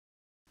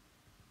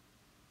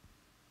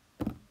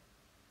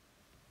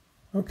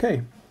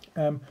Okay,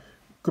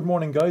 good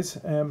morning guys.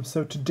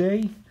 So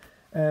today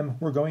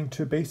we're going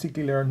to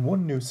basically learn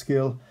one new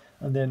skill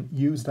and then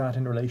use that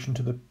in relation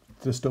to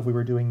the stuff we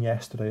were doing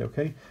yesterday,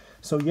 okay?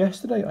 So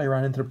yesterday I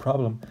ran into the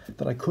problem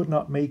that I could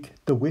not make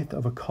the width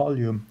of a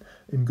column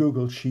in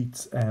Google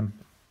Sheets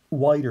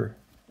wider.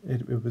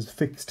 It was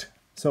fixed.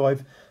 So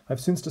I've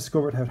since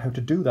discovered how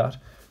to do that.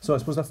 So I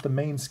suppose that's the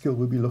main skill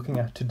we'll be looking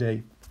at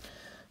today.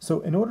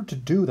 So in order to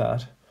do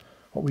that,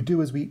 what we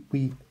do is we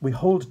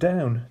hold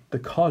down the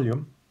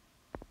column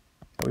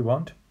that we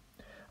want,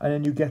 and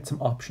then you get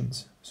some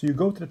options. So you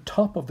go to the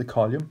top of the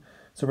column.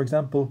 So for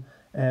example,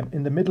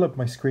 in the middle of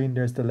my screen,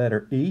 there's the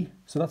letter E.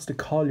 So that's the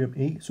column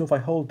E. So if I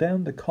hold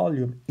down the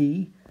column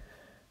E,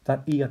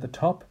 that E at the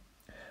top,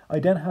 I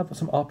then have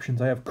some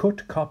options. I have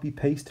cut, copy,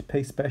 paste,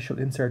 paste special,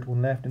 insert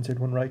one left, insert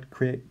one right,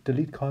 create,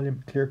 delete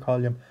column, clear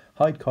column,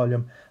 hide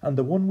column. And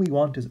the one we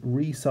want is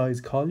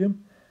resize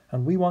column.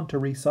 And we want to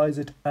resize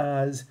it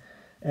as,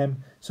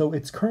 so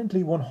it's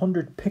currently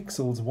 100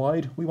 pixels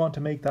wide. We want to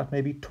make that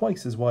maybe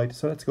twice as wide.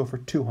 So let's go for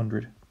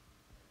 200.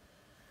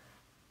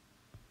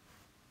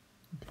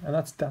 And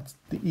that's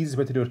the easiest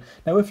way to do it.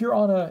 Now, if you're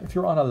on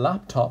a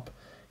laptop,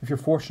 if you're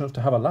fortunate enough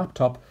to have a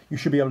laptop, you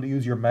should be able to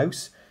use your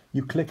mouse.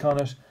 You click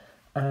on it,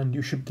 and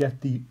you should get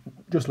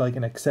just like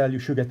in Excel, you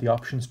should get the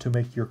options to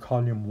make your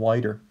column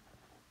wider.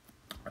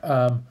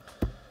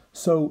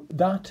 So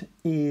that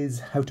is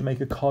how to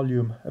make a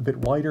column a bit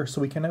wider.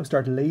 So we can now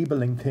start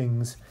labeling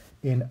things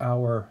in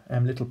our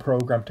little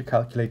program to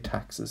calculate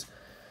taxes.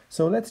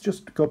 So let's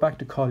just go back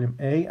to column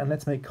A and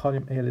let's make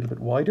column A a little bit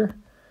wider.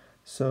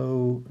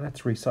 So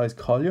let's resize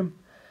column,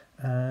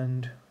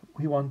 and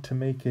we want to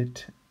make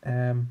it,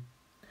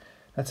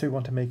 let's say we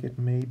want to make it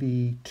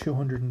maybe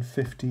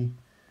 250,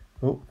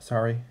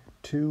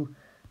 250.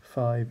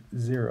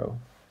 So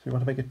we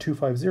want to make it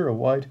 250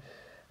 wide,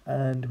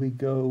 and we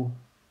go,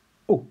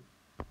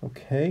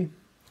 okay.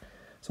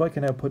 So I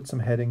can now put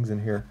some headings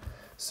in here.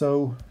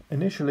 So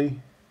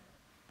initially,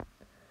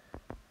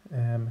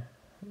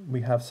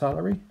 we have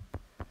salary,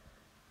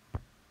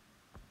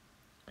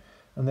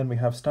 and then we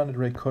have standard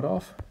rate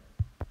cutoff,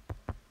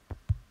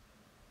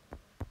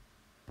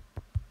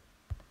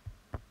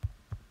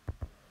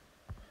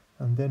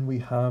 and then we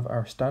have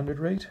our standard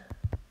rate.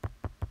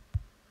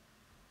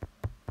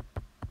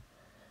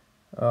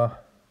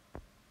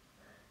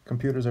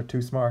 Computers are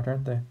too smart,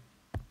 aren't they?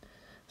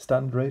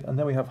 Standard rate, and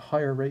then we have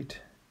higher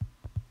rate,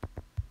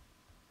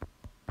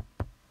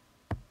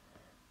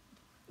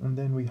 and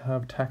then we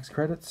have tax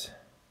credits.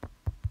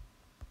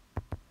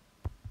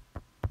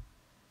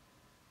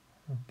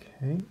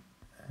 Okay,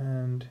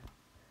 and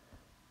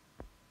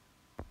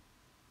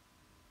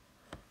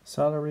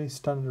salary,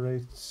 standard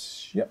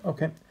rates. Yeah,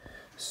 okay.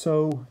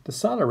 So the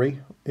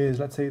salary is,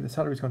 let's say the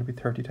salary is going to be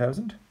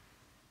 30,000.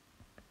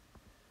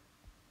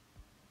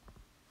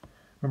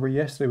 Remember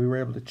yesterday we were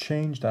able to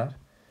change that.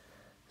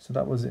 So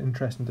that was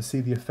interesting to see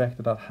the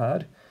effect that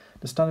had.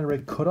 The standard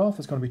rate cutoff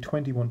is going to be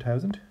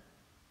 21,000.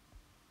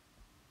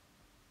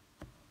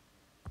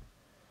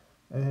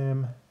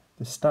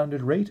 The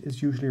standard rate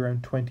is usually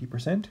around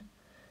 20%.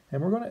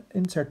 And we're going to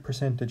insert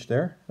percentage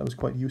there. That was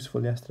quite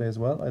useful yesterday as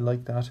well. I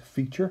like that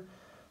feature.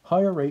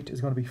 Higher rate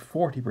is going to be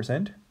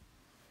 40%.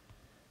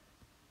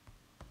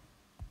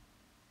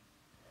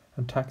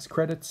 And tax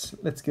credits,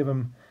 let's give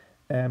them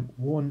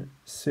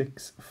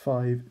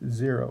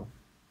 1650.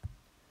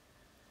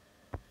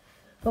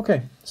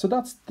 Okay, so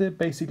that's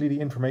basically the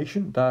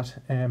information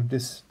that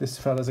this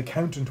fella's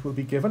accountant will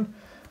be given,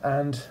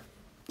 and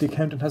the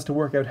accountant has to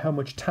work out how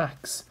much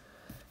tax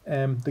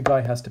the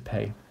guy has to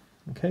pay.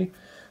 Okay,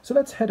 so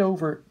let's head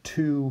over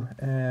to,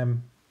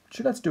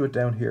 let's do it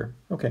down here.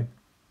 Okay,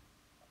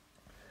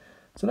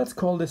 so let's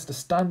call this the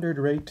standard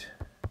rate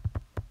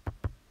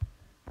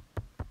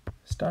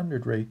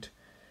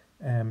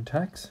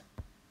tax,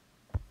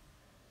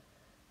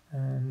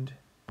 and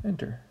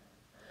enter.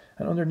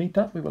 And underneath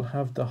that, we will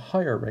have the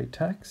higher rate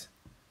tax.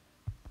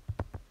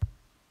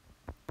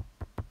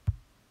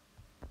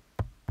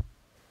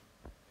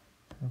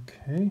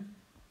 Okay.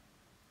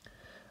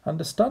 And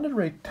the standard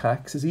rate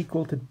tax is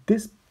equal to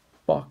this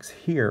box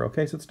here.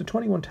 Okay, so it's the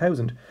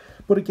 21,000.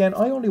 But again,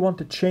 I only want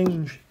to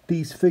change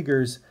these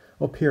figures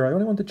up here. I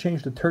only want to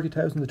change the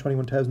 30,000, the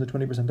 21,000, the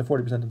 20%, the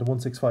 40%, and the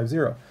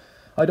 1650.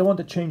 I don't want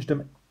to change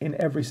them in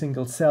every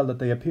single cell that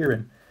they appear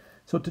in.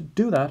 So to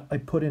do that, I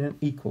put in an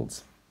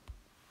equals,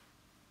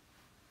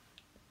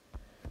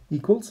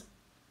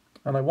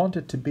 and I want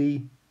it to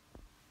be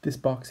this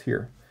box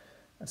here.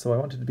 So I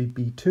want it to be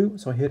B2,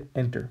 so I hit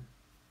enter.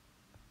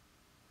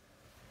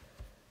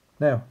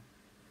 Now,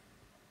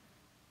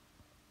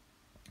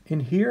 in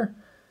here,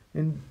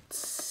 in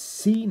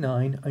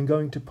C9, I'm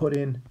going to put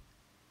in,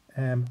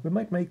 we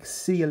might make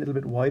C a little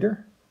bit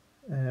wider,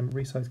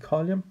 resize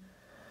column.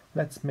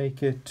 Let's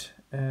make it,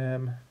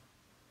 let's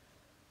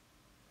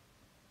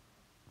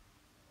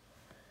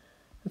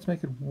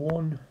make it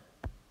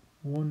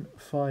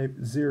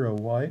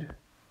 150 wide.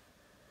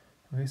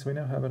 Okay, so we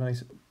now have a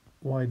nice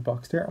wide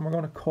box there, and we're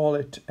going to call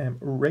it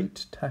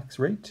rate, tax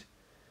rate.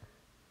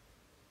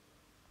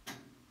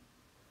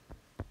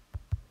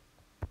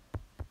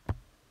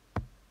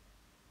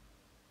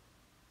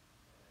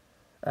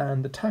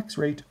 and the tax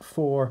rate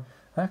for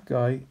that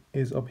guy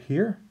is up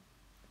here.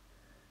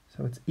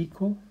 So it's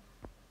equal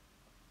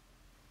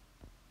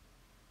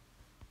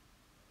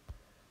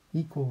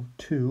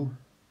to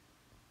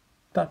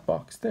that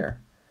box there.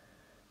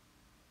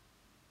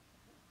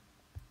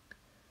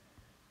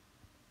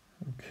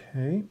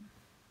 Okay.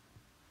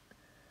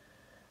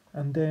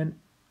 And then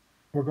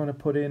we're going to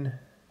put in,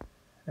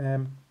 I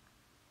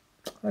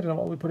don't know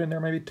what we put in there,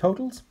 maybe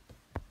totals?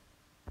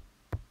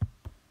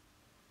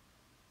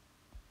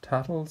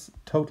 Totals.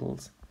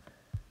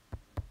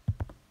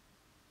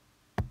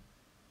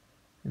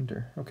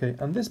 Enter. Okay,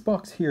 and this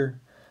box here,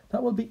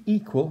 that will be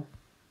equal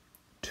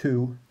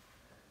to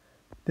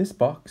this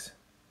box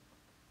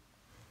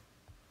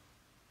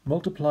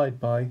multiplied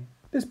by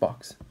this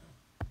box.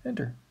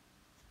 Enter.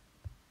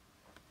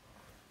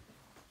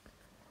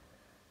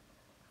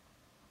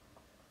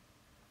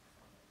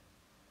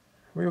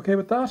 Are we okay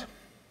with that?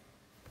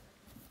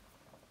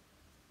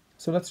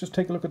 So let's just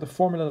take a look at the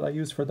formula that I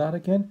used for that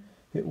again.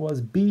 It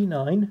was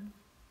B9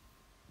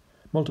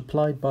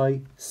 multiplied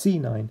by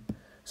C9.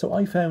 So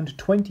I found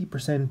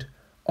 20%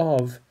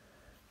 of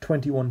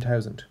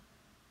 21,000.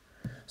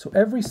 So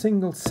every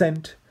single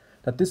cent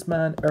that this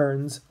man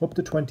earns up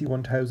to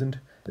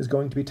 21,000 is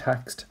going to be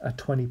taxed at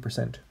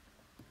 20%.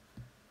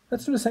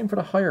 Let's do the same for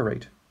the higher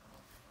rate.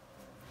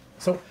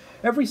 So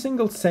every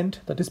single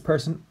cent that this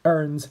person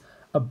earns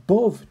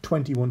above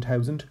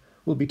 21,000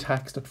 will be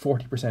taxed at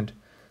 40%.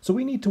 So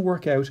we need to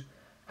work out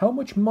how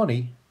much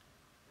money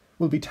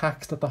will be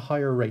taxed at the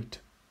higher rate.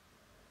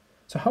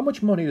 So how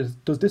much money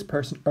does this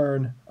person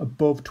earn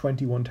above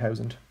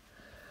 21,000? So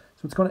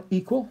it's going to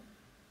equal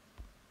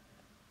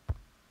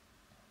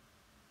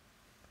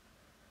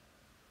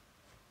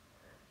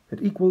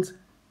it equals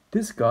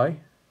this guy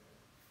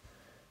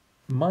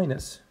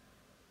minus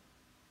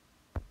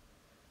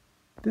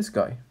this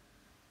guy.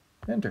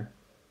 Enter.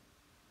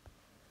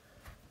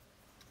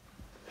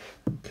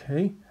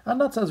 Okay, and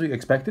that's as we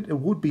expected. It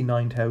would be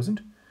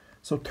 9,000.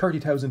 So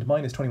 30,000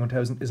 minus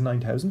 21,000 is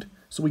 9,000.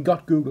 So we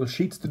got Google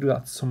Sheets to do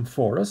that sum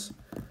for us.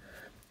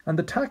 And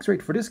the tax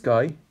rate for this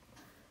guy,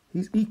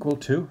 he's equal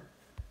to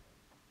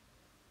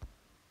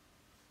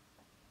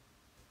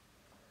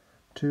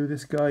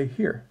this guy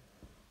here.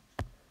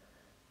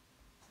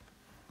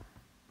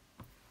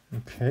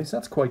 Okay, so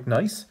that's quite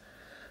nice.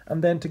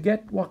 And then to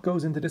get what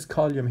goes into this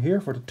column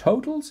here for the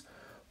totals,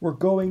 we're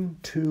going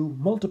to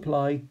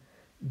multiply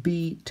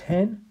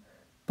B10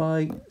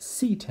 by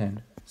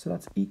C10. So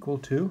that's equal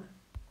to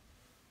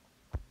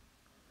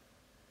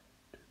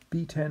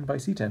B10 by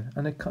C10.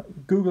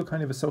 And Google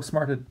kind of is so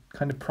smart, it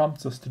kind of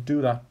prompts us to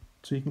do that.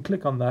 So you can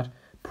click on that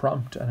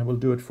prompt and it will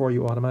do it for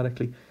you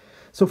automatically.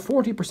 So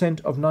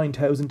 40% of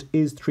 9,000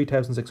 is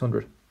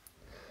 3,600.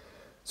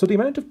 So the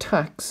amount of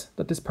tax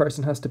that this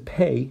person has to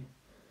pay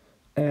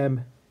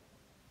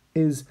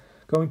is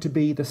going to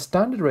be the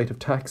standard rate of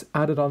tax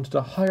added onto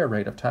the higher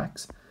rate of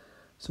tax.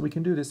 So we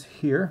can do this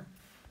here.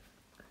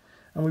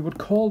 And we would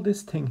call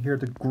this thing here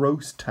the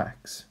gross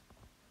tax.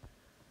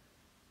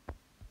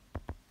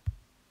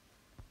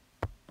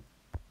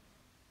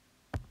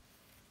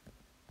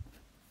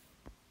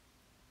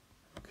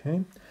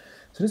 Okay,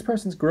 so this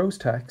person's gross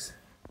tax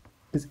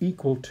is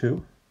equal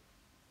to,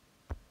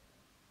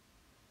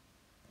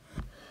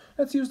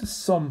 let's use the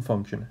sum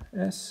function,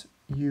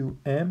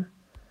 SUM,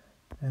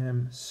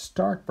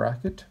 start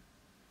bracket,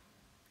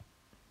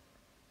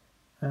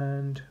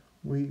 and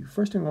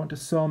first thing we want to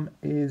sum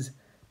is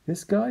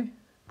this guy,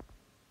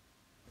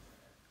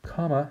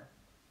 comma,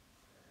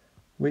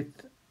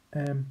 with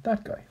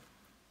that guy.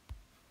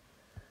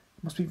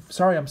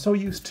 Sorry, I'm so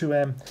used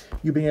to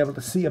you being able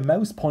to see a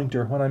mouse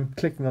pointer when I'm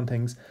clicking on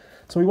things.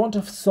 So we want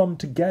to sum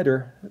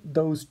together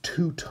those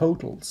two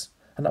totals,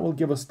 and that will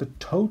give us the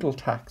total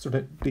tax, or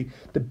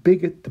the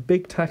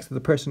big tax that the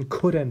person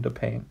could end up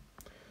paying.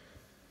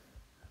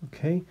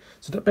 Okay,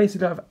 so that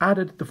basically I've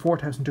added the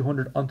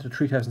 4,200 onto the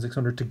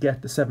 3,600 to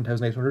get the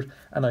 7,800,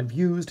 and I've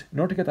used, in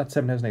order to get that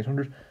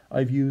 7,800,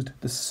 I've used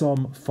the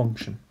sum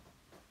function.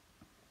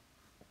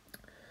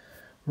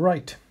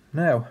 Right,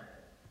 now,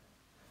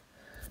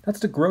 that's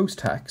the gross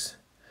tax.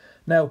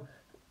 Now,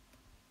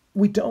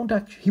 he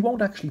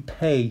won't actually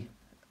pay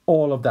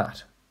all of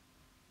that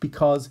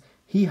because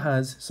he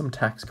has some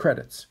tax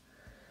credits.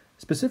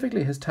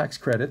 Specifically his tax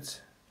credits,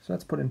 so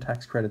let's put in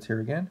tax credits here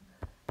again.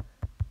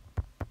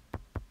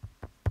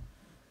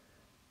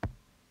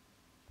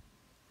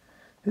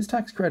 His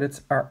tax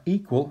credits are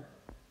equal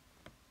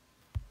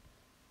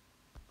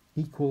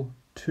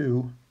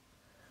to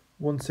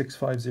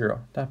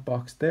 1650, that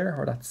box there,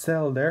 or that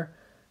cell there.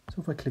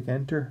 So if I click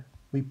enter,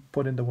 we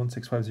put in the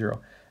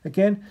 1650.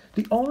 Again,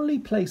 the only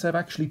place I've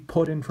actually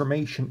put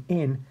information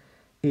in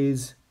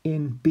is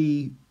in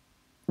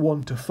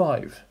B1 to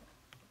 5.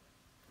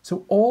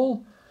 So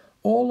all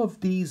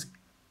of these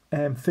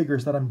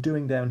figures that I'm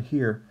doing down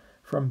here,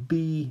 from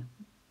B9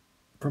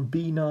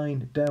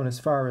 down as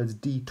far as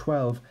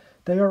D12,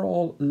 they are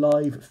all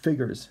live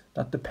figures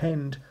that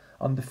depend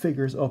on the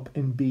figures up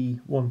in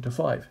B1 to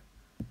 5.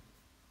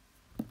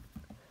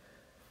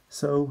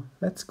 So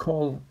let's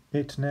call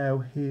it now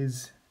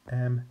his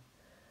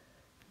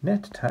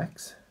net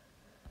tax.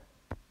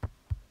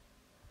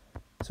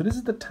 So this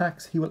is the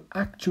tax he will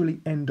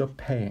actually end up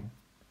paying.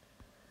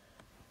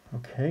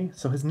 Okay,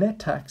 so his net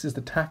tax is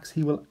the tax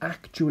he will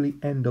actually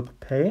end up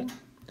paying.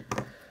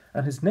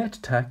 And his net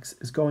tax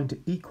is going to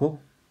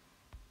equal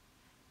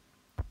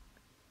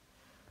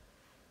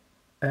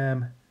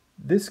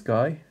this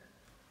guy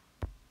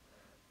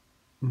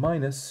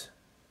minus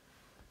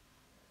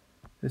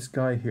this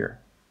guy here.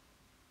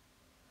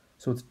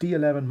 So it's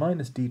D11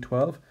 minus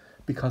D12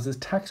 because his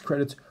tax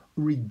credits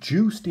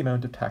reduce the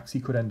amount of tax he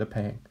could end up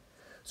paying.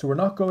 So we're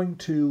not going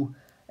to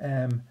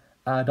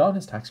add on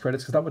his tax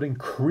credits because that would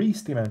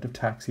increase the amount of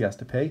tax he has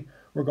to pay.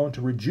 We're going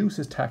to reduce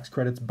his tax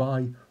credits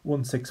by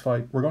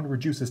 165. We're going to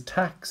reduce his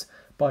tax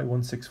by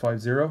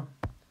 1650.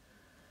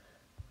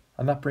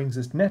 And that brings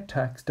his net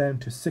tax down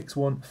to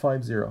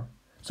 6150.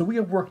 So we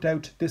have worked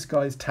out this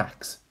guy's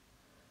tax,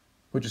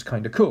 which is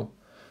kind of cool.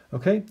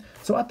 Okay,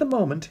 so at the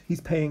moment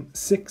he's paying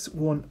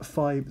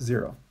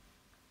 6150.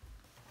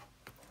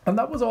 And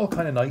that was all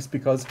kind of nice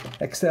because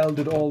Excel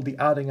did all the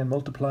adding and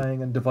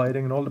multiplying and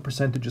dividing and all the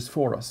percentages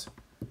for us.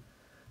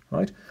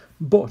 Right?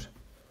 But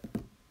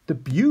the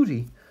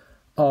beauty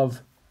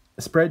of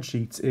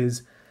spreadsheets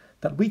is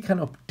that we can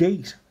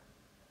update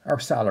our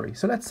salary.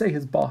 So let's say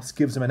his boss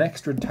gives him an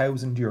extra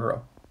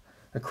 €1,000,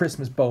 a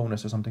Christmas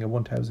bonus or something, of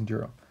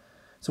 €1,000.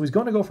 So he's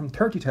going to go from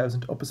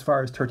 30,000 up as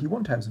far as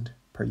 31,000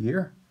 per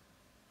year.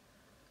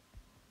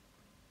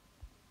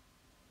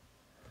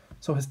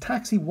 So his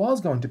tax he was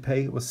going to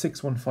pay was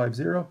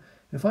 6150.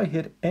 If I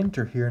hit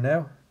enter here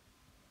now,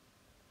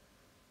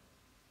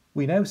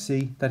 we now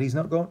see that he's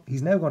now going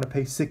to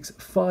pay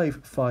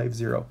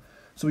 6550.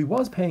 So he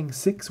was paying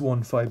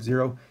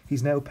 6150,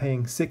 he's now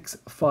paying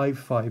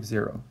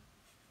 6550.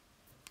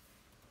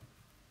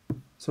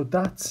 So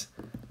that's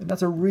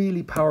a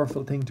really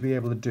powerful thing to be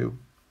able to do.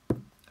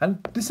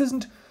 And this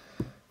isn't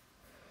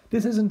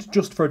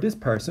just for this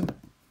person.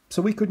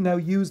 So we could now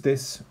use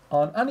this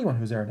on anyone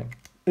who's earning.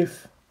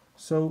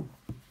 So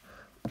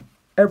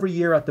every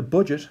year at the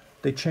budget,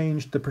 they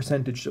change the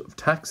percentage of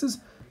taxes,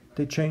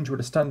 they change where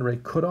the standard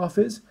rate cutoff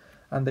is,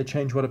 and they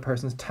change what a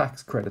person's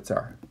tax credits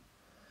are.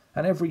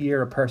 And every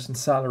year a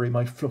person's salary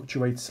might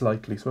fluctuate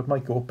slightly. So it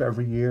might go up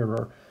every year,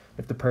 or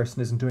if the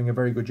person isn't doing a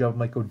very good job, it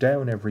might go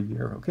down every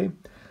year, okay?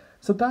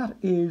 So that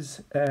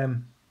is,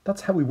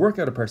 that's how we work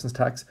out a person's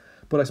tax.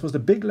 But I suppose the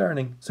big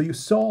learning, so you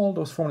saw all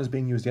those formulas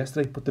being used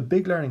yesterday, but the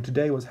big learning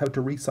today was how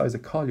to resize a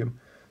column.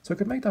 So I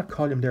could make that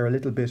column there a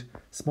little bit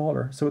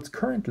smaller. So it's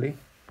currently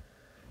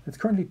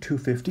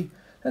 250.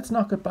 Let's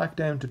knock it back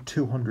down to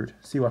 200.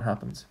 See what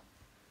happens.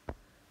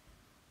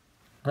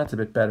 That's a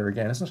bit better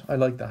again, isn't it? I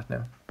like that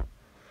now.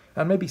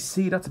 And maybe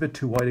C, that's a bit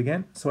too wide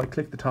again. So I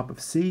click the top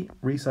of C,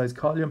 resize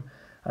column,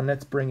 and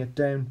let's bring it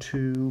down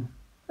to,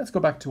 let's go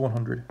back to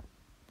 100.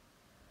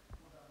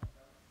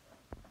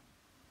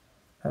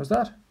 How's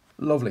that?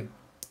 Lovely.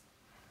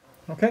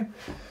 Okay,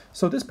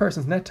 so this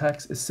person's net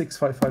tax is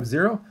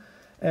 6550.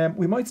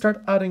 We might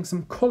start adding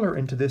some colour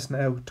into this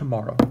now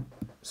tomorrow.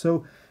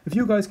 So if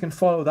you guys can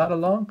follow that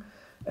along,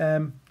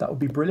 that would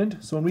be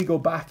brilliant. So when we go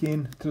back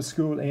in to the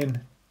school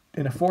in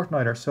a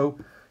fortnight or so,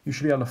 you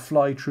should be able to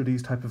fly through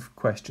these type of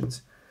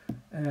questions.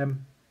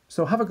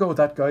 So have a go with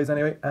that, guys,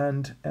 anyway,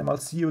 and I'll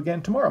see you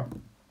again tomorrow.